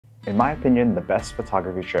In my opinion, the best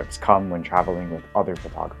photography trips come when traveling with other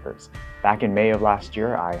photographers. Back in May of last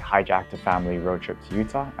year, I hijacked a family road trip to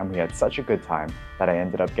Utah, and we had such a good time that I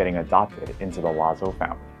ended up getting adopted into the Lazo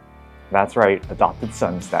family. That's right, adopted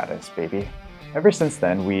son status, baby. Ever since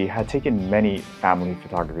then, we had taken many family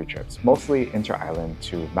photography trips, mostly inter-island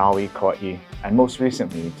to Maui, Kauai, and most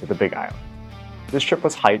recently to the Big Island. This trip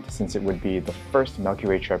was hyped since it would be the first Milky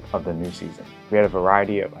Way trip of the new season. We had a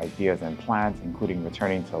variety of ideas and plans, including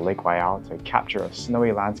returning to Lake Waiau to capture a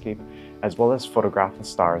snowy landscape, as well as photograph the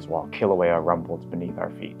stars while Kilauea rumbled beneath our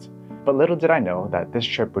feet. But little did I know that this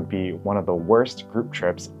trip would be one of the worst group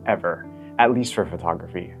trips ever, at least for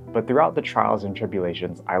photography. But throughout the trials and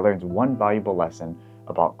tribulations, I learned one valuable lesson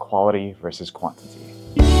about quality versus quantity.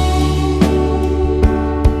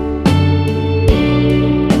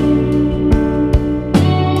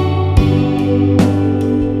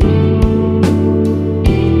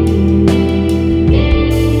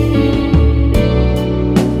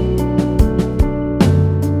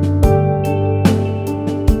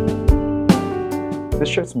 This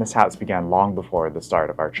trip's mishaps began long before the start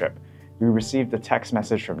of our trip. We received a text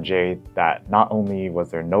message from Jay that not only was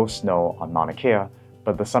there no snow on Mauna Kea,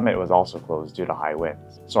 but the summit was also closed due to high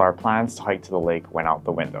winds. So our plans to hike to the lake went out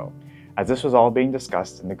the window. As this was all being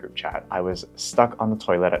discussed in the group chat, I was stuck on the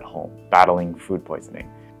toilet at home, battling food poisoning.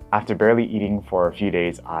 After barely eating for a few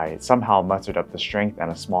days, I somehow mustered up the strength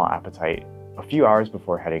and a small appetite a few hours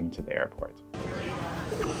before heading to the airport.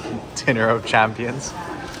 Dinner of champions.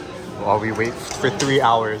 While we wait for 3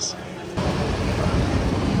 hours.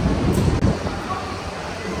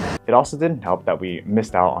 It also didn't help that we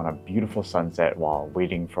missed out on a beautiful sunset while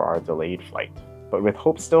waiting for our delayed flight. But with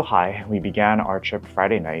hope still high, we began our trip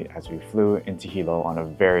Friday night as we flew into Hilo on a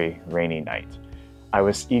very rainy night. I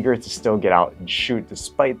was eager to still get out and shoot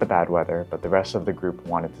despite the bad weather, but the rest of the group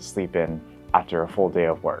wanted to sleep in after a full day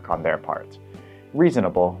of work on their part.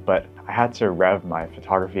 Reasonable, but I had to rev my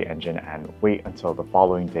photography engine and wait until the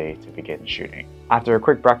following day to begin shooting. After a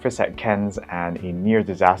quick breakfast at Ken's and a near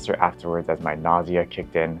disaster afterwards as my nausea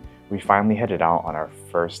kicked in, we finally headed out on our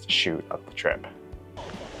first shoot of the trip.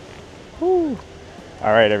 Woo.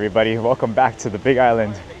 All right, everybody, welcome back to the Big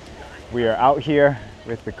Island. We are out here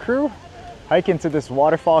with the crew, hiking to this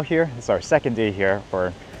waterfall here. It's our second day here.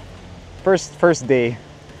 For first day,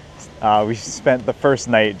 we spent the first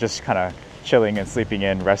night just kind of chilling and sleeping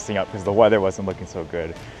in, resting up because the weather wasn't looking so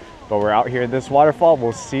good. But we're out here at this waterfall.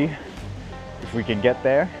 We'll see if we can get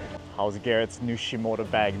there. How's Garrett's new Shimoda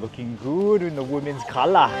bag? Looking good in the women's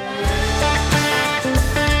color.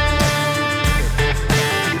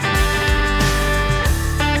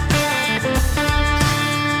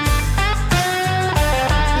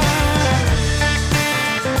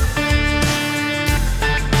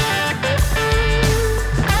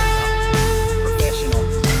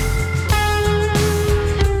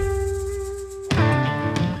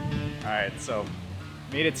 So,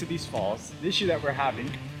 made it to these falls. The issue that we're having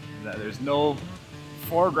is that there's no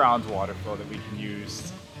foreground water flow that we can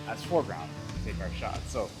use as foreground to take our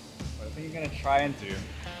shots. So, what I think I'm gonna try and do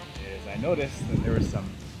is I noticed that there were some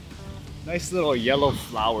nice little yellow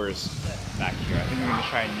flowers back here. I think I'm gonna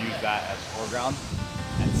try and use that as foreground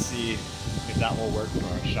and see if that will work for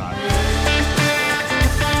our shot.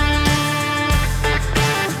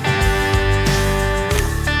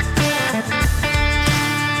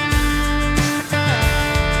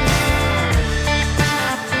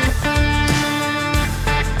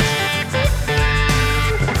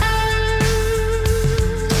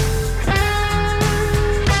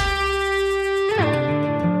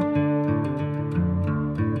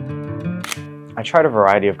 I tried a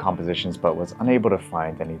variety of compositions but was unable to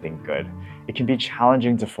find anything good. It can be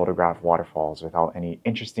challenging to photograph waterfalls without any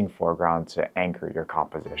interesting foreground to anchor your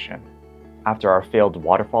composition. After our failed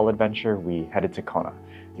waterfall adventure, we headed to Kona.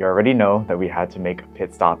 You already know that we had to make a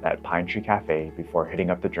pit stop at Pine Tree Cafe before hitting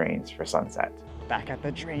up the drains for sunset. Back at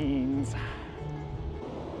the drains.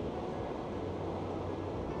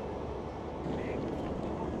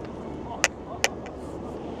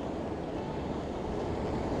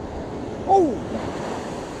 Oh!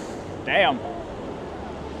 Damn!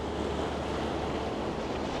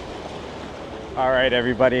 All right,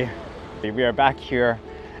 everybody. We are back here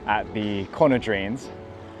at the Kona Drains.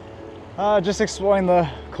 Just exploring the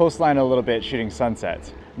coastline a little bit, shooting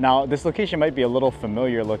sunsets. Now, this location might be a little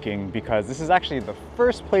familiar looking because this is actually the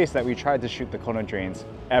first place that we tried to shoot the Kona Drains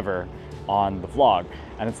ever on the vlog.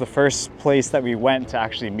 And it's the first place that we went to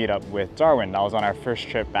actually meet up with Darwin. That was on our first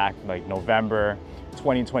trip back like November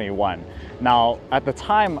 2021. Now, at the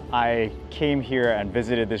time I came here and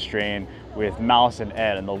visited this drain with Mouse and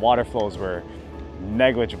Ed, and the water flows were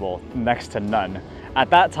negligible, next to none. at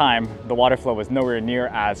that time, the water flow was nowhere near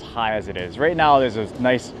as high as it is. Right now, there's a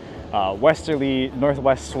nice westerly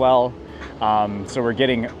northwest swell, so we're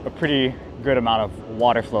getting a pretty good amount of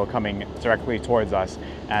water flow coming directly towards us,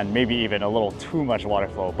 and maybe even a little too much water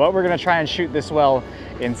flow. But we're gonna try and shoot this well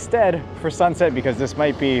instead for sunset, because this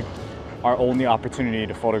might be our only opportunity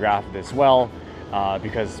to photograph this well,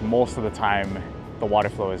 because most of the time the water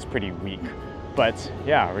flow is pretty weak. But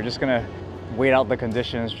yeah, we're just gonna wait out the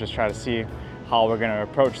conditions, just try to see how we're gonna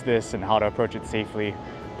approach this and how to approach it safely.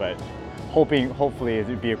 But hopefully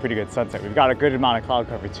it'd be a pretty good sunset. We've got a good amount of cloud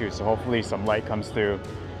cover too, so hopefully some light comes through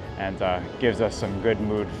and gives us some good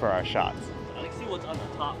mood for our shots. Let's see what's on the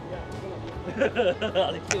top.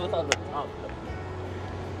 Let's see what's on the top.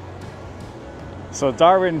 So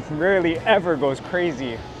Darwin rarely ever goes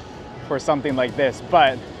crazy for something like this,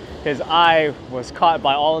 but his eye was caught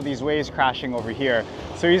by all of these waves crashing over here.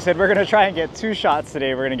 So he said, we're gonna try and get 2 shots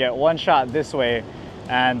today. We're gonna get 1 shot this way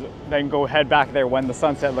and then go head back there when the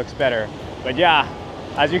sunset looks better. But yeah,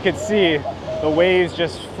 as you can see, the waves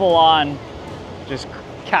just full on just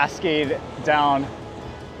cascade down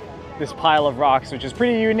this pile of rocks, which is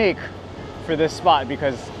pretty unique for this spot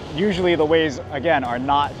because usually the waves, again, are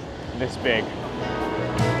not this big.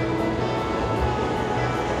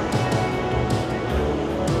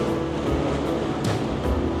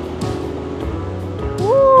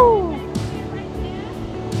 Woo!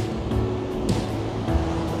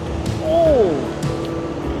 Oh!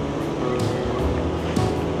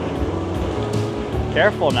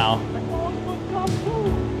 Careful now.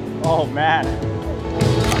 Oh man.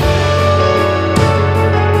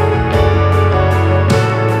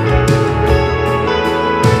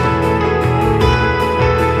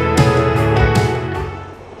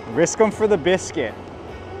 Risk them for the biscuit.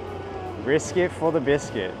 Risk it for the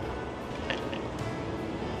biscuit. I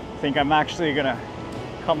think I'm actually gonna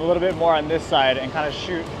come a little bit more on this side and kind of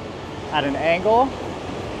shoot at an angle.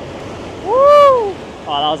 Woo! Oh,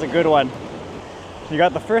 that was a good one. You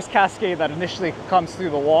got the first cascade that initially comes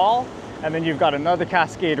through the wall, and then you've got another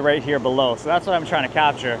cascade right here below. So that's what I'm trying to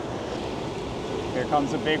capture. Here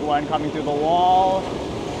comes a big one coming through the wall.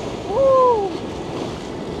 Woo!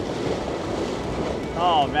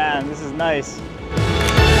 Oh man, this is nice.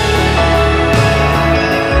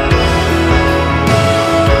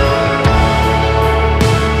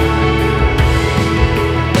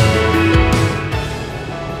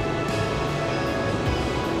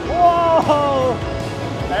 Whoa!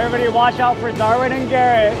 Everybody watch out for Darwin and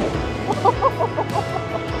Garrett.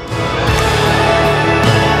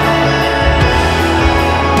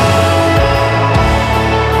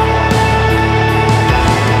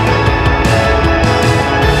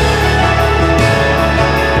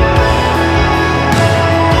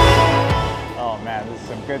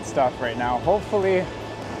 Good stuff right now. Hopefully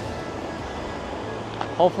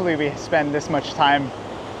we spend this much time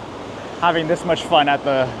having this much fun at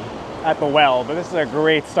the well, but this is a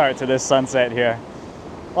great start to this sunset here.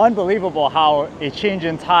 Unbelievable how a change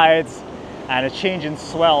in tides and a change in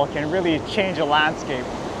swell can really change a landscape.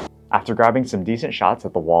 After grabbing some decent shots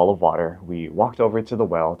at the wall of water, we walked over to the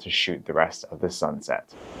well to shoot the rest of the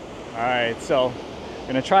sunset. All right, so I'm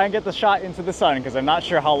gonna try and get the shot into the sun because I'm not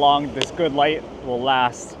sure how long this good light will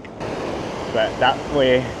last. But that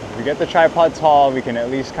way, if we get the tripod tall, we can at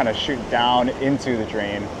least kind of shoot down into the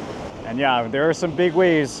drain. And yeah, there are some big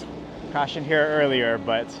waves crashing here earlier,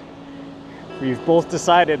 but we've both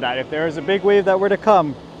decided that if there is a big wave that were to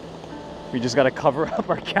come, we just gotta cover up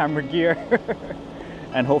our camera gear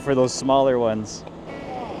and hope for those smaller ones.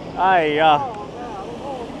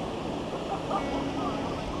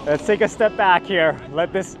 Let's take a step back here.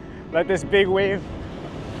 Let this big wave.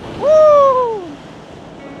 Woo!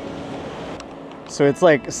 So it's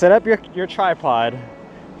like set up your tripod,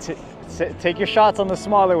 take your shots on the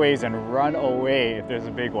smaller waves and run away if there's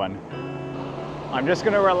a big one. I'm just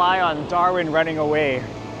gonna rely on Darwin running away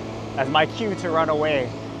as my cue to run away,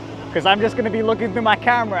 because I'm just gonna be looking through my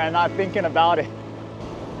camera and not thinking about it.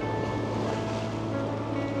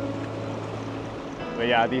 But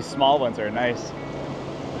yeah, these small ones are nice.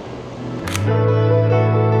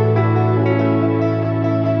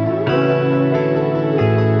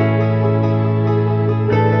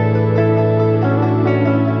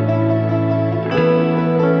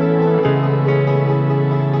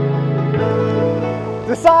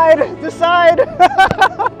 Decide!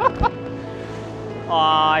 Oh,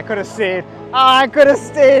 I could have stayed. I could have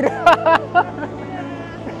stayed.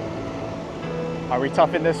 Are we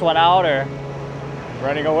toughing this one out or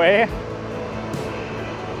running away?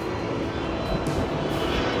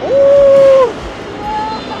 Ooh!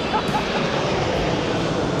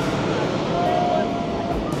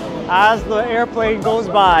 as the airplane goes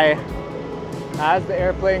by. As the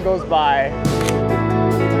airplane goes by.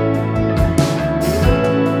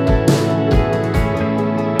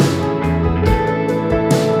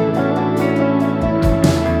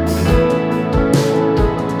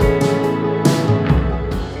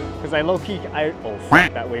 Because I low-key, oh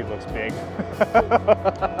fuck, that wave looks big.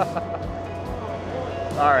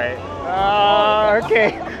 All right,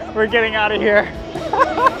 okay, we're getting out of here.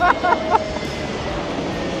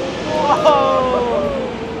 Whoa!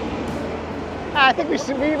 I think we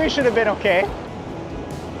should have been okay.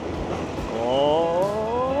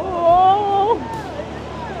 Oh,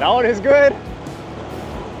 that one is good.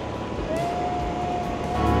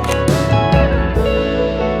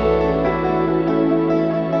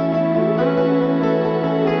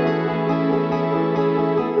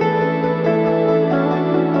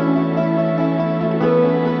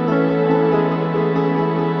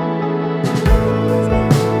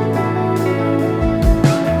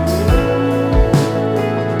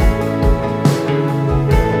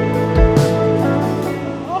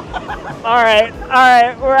 All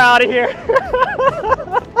right, we're out of here.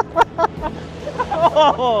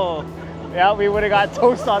 Oh, yeah, we would have got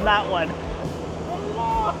toast on that one.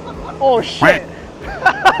 Oh shit.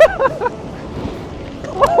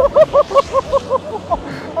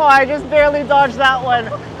 Oh, I just barely dodged that one.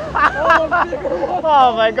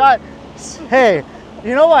 Oh my god. Hey,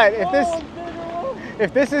 you know what?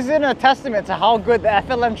 If this isn't a testament to how good the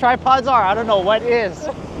FLM tripods are, I don't know what is.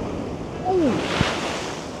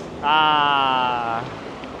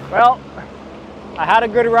 Well, I had a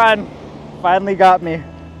good run. Finally got me.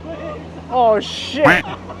 Oh shit. There's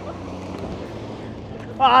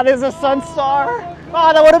a Sunstar.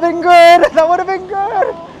 That would have been good. That would have been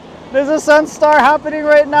good. There's a Sunstar happening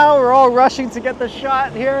right now. We're all rushing to get the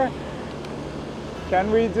shot here.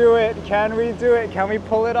 Can we do it? Can we do it? Can we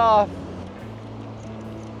pull it off?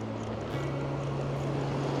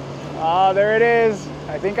 There it is.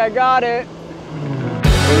 I think I got it.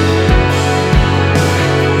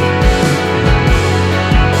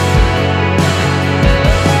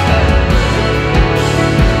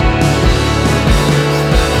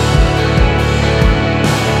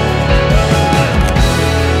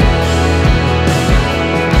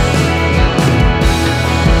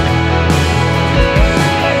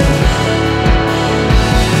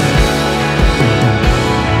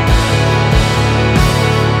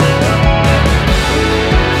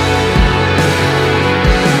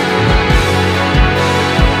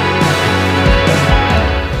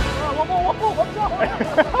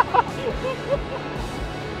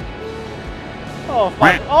 Oh,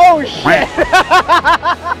 fuck. Oh shit!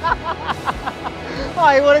 Oh,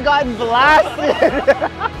 he would have gotten blasted.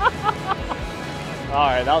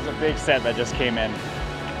 Alright, that was a big set that just came in.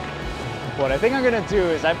 What I think I'm gonna do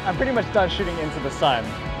is I'm pretty much done shooting into the sun,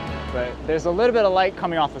 but there's a little bit of light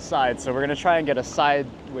coming off the side, so we're gonna try and get a side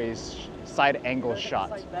angle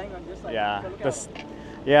shot. Yeah,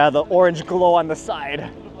 the orange glow on the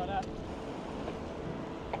side.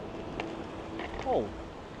 Oh.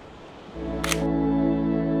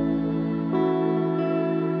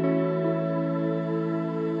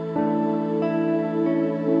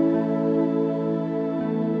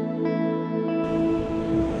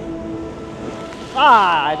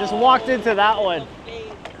 I just walked into that one.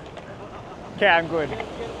 Okay, I'm good.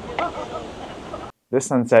 This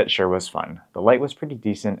sunset sure was fun. The light was pretty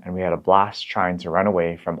decent and we had a blast trying to run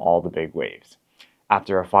away from all the big waves.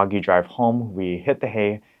 After a foggy drive home, we hit the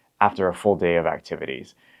hay after a full day of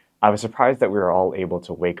activities. I was surprised that we were all able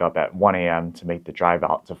to wake up at 1 a.m. to make the drive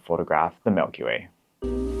out to photograph the Milky Way.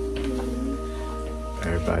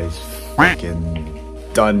 Everybody's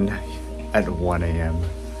fucking done at 1 a.m.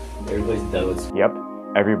 Everybody's done with... Yep,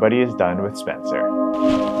 everybody is done with Spencer.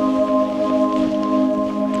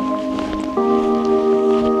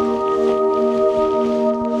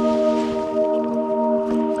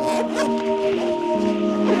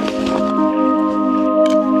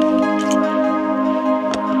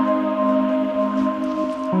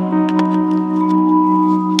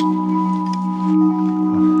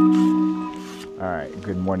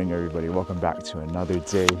 Good morning, everybody. Welcome back to another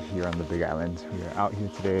day here on the Big Island. We are out here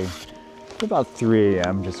today at about 3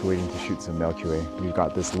 a.m. just waiting to shoot some Milky Way. We've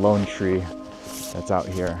got this lone tree that's out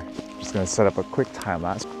here. Just gonna set up a quick time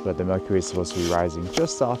lapse, but the Milky Way is supposed to be rising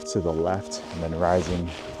just off to the left and then rising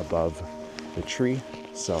above the tree.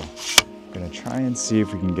 So I'm gonna try and see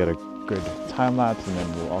if we can get a good time lapse, and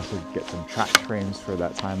then we'll also get some track frames for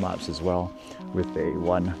that time lapse as well with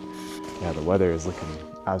A1. Yeah, the weather is looking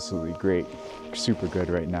absolutely great. Super good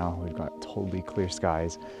right now. We've got totally clear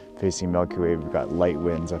skies facing Milky Way. We've got light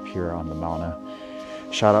winds up here on the Mauna.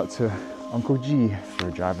 Shout out to Uncle G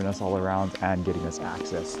for driving us all around and getting us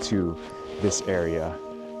access to this area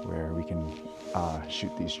where we can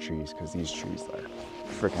shoot these trees, because these trees are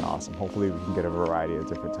freaking awesome. Hopefully we can get a variety of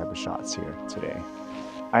different type of shots here today.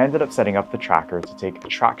 I ended up setting up the tracker to take a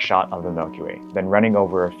track shot of the Milky Way, then running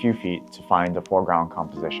over a few feet to find the foreground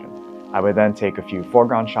composition. I would then take a few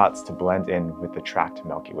foreground shots to blend in with the tracked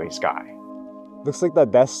Milky Way sky. Looks like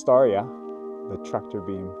that Death Star, yeah? The tractor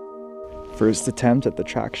beam. First attempt at the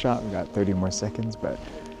track shot, we got 30 more seconds, but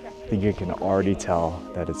I think you can already tell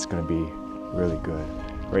that it's gonna be really good.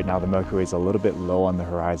 Right now the Milky Way is a little bit low on the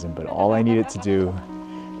horizon, but all I need it to do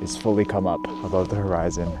is fully come up above the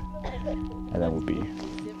horizon, and then we'll be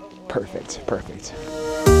perfect, perfect.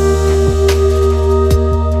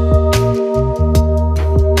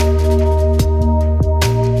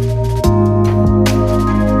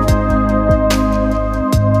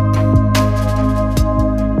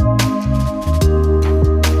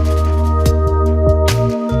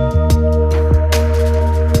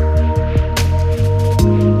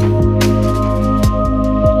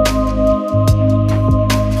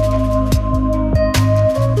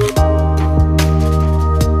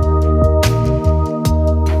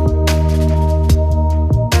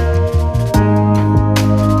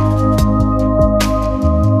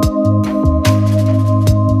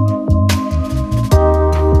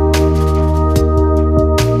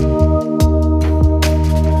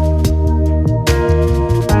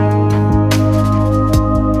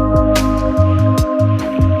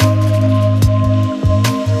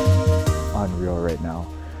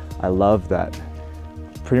 I love that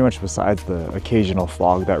pretty much besides the occasional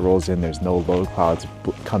fog that rolls in, there's no low clouds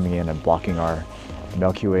coming in and blocking our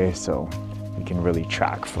Milky Way, so we can really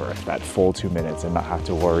track for that full 2 minutes and not have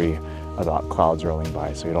to worry about clouds rolling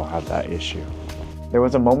by, so you don't have that issue. There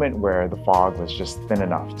was a moment where the fog was just thin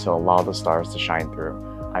enough to allow the stars to shine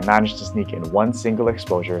through. I managed to sneak in one single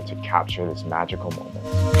exposure to capture this magical moment.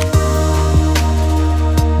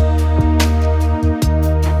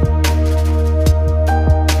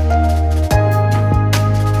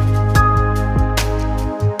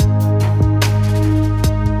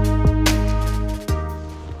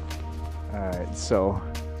 So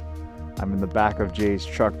I'm in the back of Jay's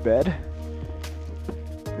truck bed,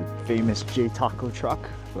 the famous Jay Taco truck,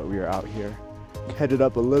 but we are out here headed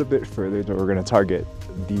up a little bit further, but we're going to target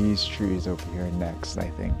these trees over here next, I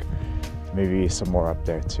think. Maybe some more up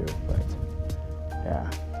there too, but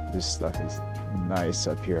yeah, this stuff is nice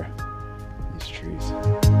up here, these trees.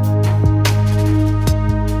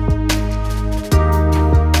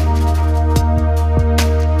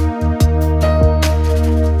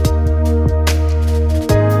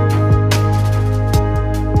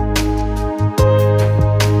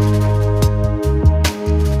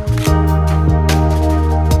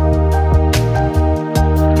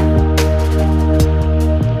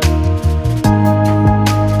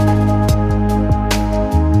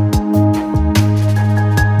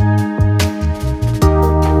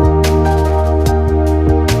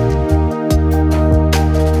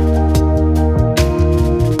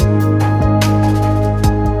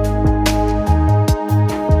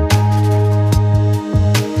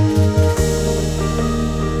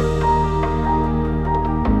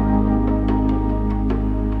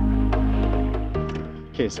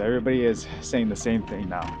 Okay, so everybody is saying the same thing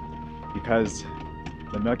now, because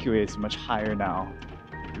the Milky Way is much higher now.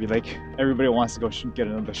 Everybody wants to go get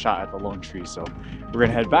another shot at the lone tree, so we're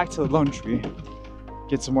gonna head back to the lone tree,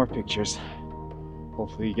 get some more pictures.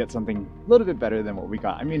 Hopefully get something a little bit better than what we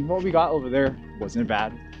got. I mean, what we got over there wasn't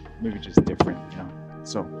bad, maybe just different, you know.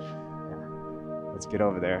 So yeah, let's get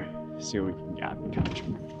over there, see what we can capture.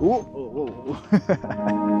 Ooh.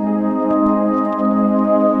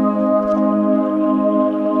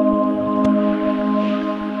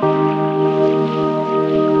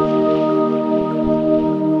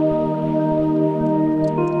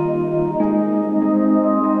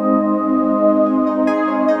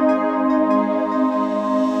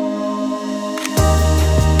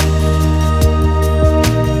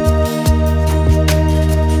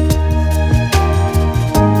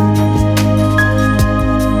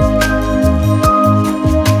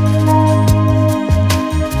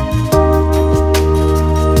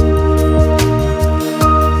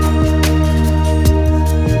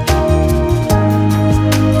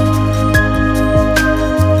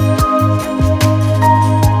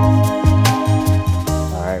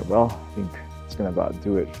 About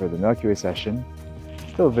do it for the Milky Way session.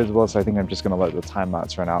 Still visible, so I think I'm just going to let the time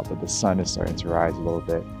lapse run out, but the sun is starting to rise a little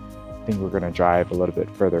bit. I think we're going to drive a little bit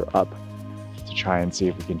further up to try and see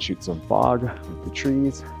if we can shoot some fog with the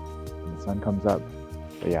trees when the sun comes up.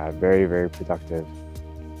 But yeah, very, very productive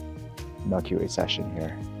Milky Way session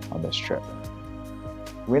here on this trip.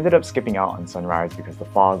 We ended up skipping out on sunrise because the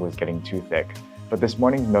fog was getting too thick, but this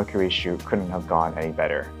morning's Milky Way shoot couldn't have gone any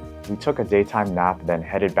better. We took a daytime nap, then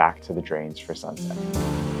headed back to the drains for sunset.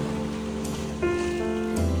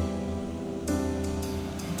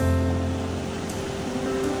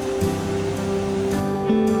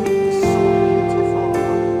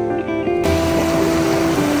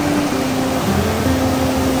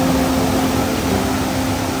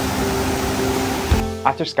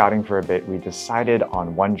 After scouting for a bit, we decided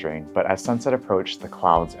on one drain, but as sunset approached, the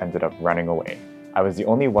clouds ended up running away. I was the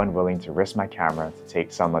only one willing to risk my camera to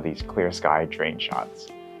take some of these clear sky drain shots.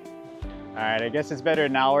 Alright, I guess it's better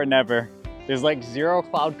now or never. There's like zero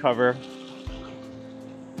cloud cover.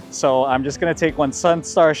 So I'm just gonna take one sun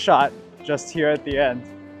star shot just here at the end.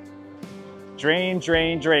 Drain,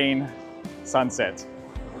 drain, drain, sunset.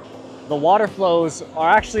 The water flows are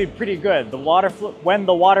actually pretty good. When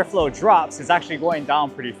the water flow drops, it's actually going down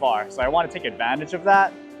pretty far. So I want to take advantage of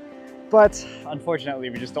that. But unfortunately,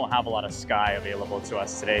 we just don't have a lot of sky available to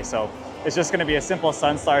us today. So it's just going to be a simple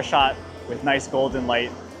sun star shot with nice golden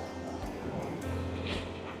light.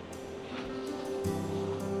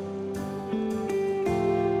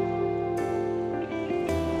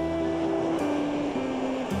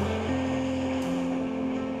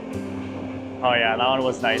 Oh yeah, that one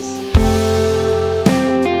was nice.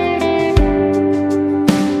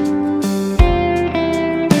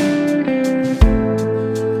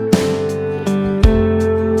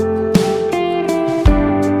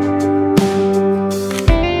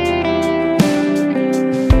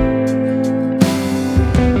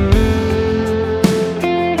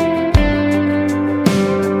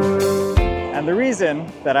 And the reason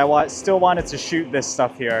that I still wanted to shoot this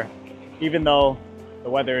stuff here, even though the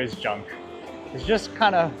weather is junk, is just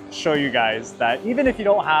kind of show you guys that even if you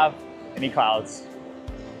don't have any clouds,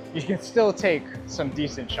 you can still take some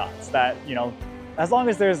decent shots that, you know, as long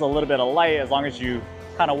as there's a little bit of light, as long as you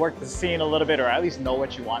kind of work the scene a little bit or at least know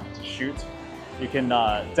what you want to shoot, you can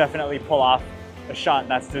definitely pull off a shot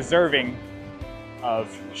that's deserving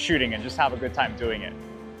of shooting and just have a good time doing it.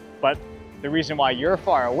 But the reason why you're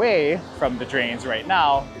far away from the drains right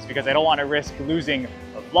now is because I don't want to risk losing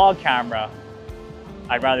a vlog camera.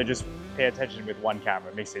 I'd rather just pay attention with one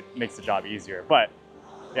camera. It makes the job easier. But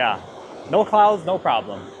yeah, no clouds, no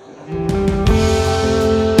problem.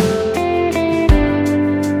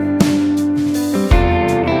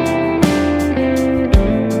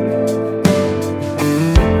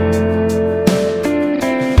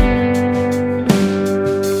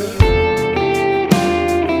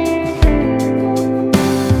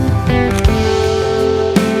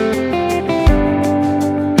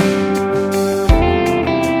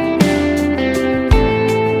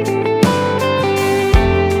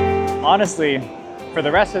 Honestly, for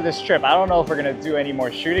the rest of this trip, I don't know if we're gonna do any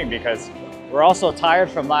more shooting because we're also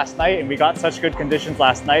tired from last night and we got such good conditions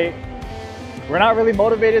last night. We're not really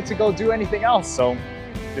motivated to go do anything else, so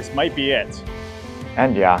this might be it.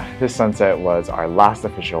 And yeah, this sunset was our last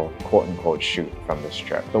official quote-unquote shoot from this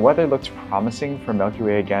trip. The weather looked promising for Milky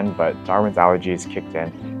Way again, but Darwin's allergies kicked in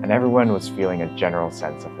and everyone was feeling a general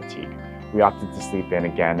sense of fatigue. We opted to sleep in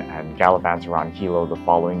again and gallivant around Hilo the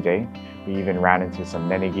following day. We even ran into some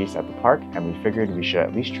nene geese at the park, and we figured we should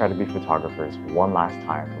at least try to be photographers one last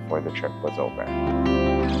time before the trip was over.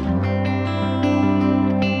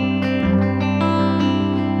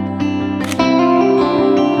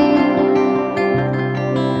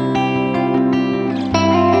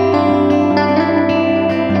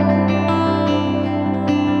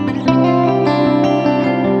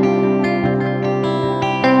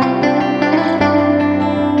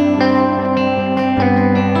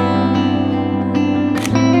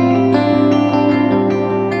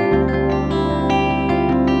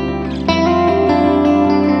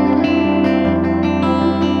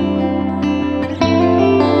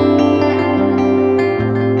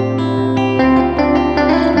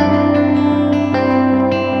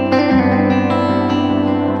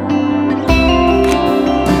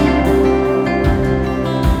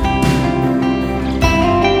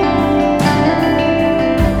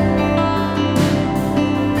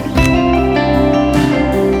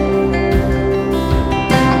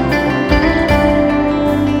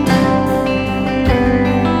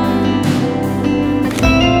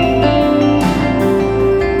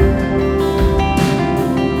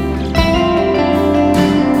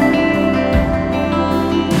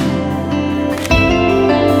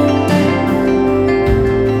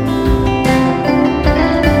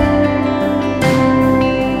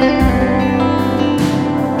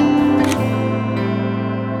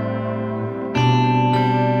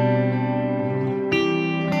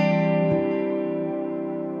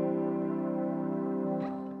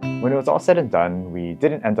 When it was all said and done, we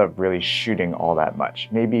didn't end up really shooting all that much,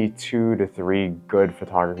 maybe 2 to 3 good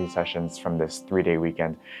photography sessions from this 3-day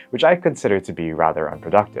weekend, which I consider to be rather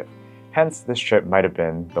unproductive. Hence, this trip might have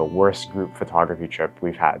been the worst group photography trip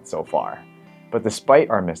we've had so far. But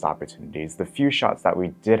despite our missed opportunities, the few shots that we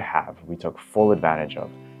did have, we took full advantage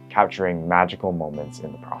of, capturing magical moments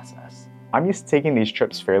in the process. I'm used to taking these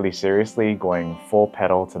trips fairly seriously, going full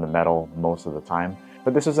pedal to the metal most of the time,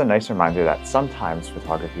 but this was a nice reminder that sometimes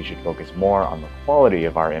photography should focus more on the quality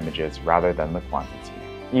of our images rather than the quantity.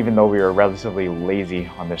 Even though we were relatively lazy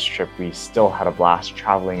on this trip, we still had a blast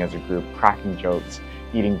traveling as a group, cracking jokes,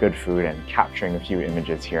 eating good food, and capturing a few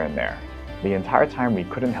images here and there. The entire time we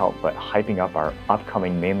couldn't help but hyping up our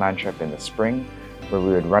upcoming mainland trip in the spring, where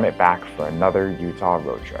we would run it back for another Utah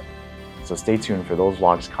road trip. So stay tuned for those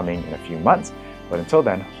vlogs coming in a few months, but until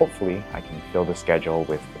then, hopefully I can fill the schedule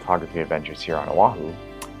with photography adventures here on Oahu,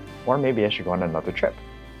 or maybe I should go on another trip.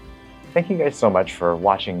 Thank you guys so much for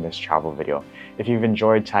watching this travel video. If you've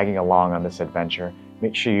enjoyed tagging along on this adventure,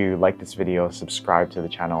 make sure you like this video, subscribe to the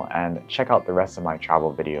channel, and check out the rest of my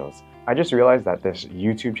travel videos. I just realized that this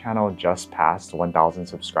YouTube channel just passed 1,000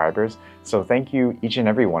 subscribers, so thank you each and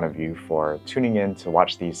every one of you for tuning in to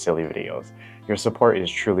watch these silly videos. Your support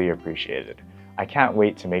is truly appreciated. I can't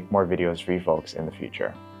wait to make more videos for you folks in the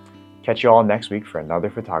future. Catch you all next week for another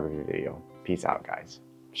photography video. Peace out, guys.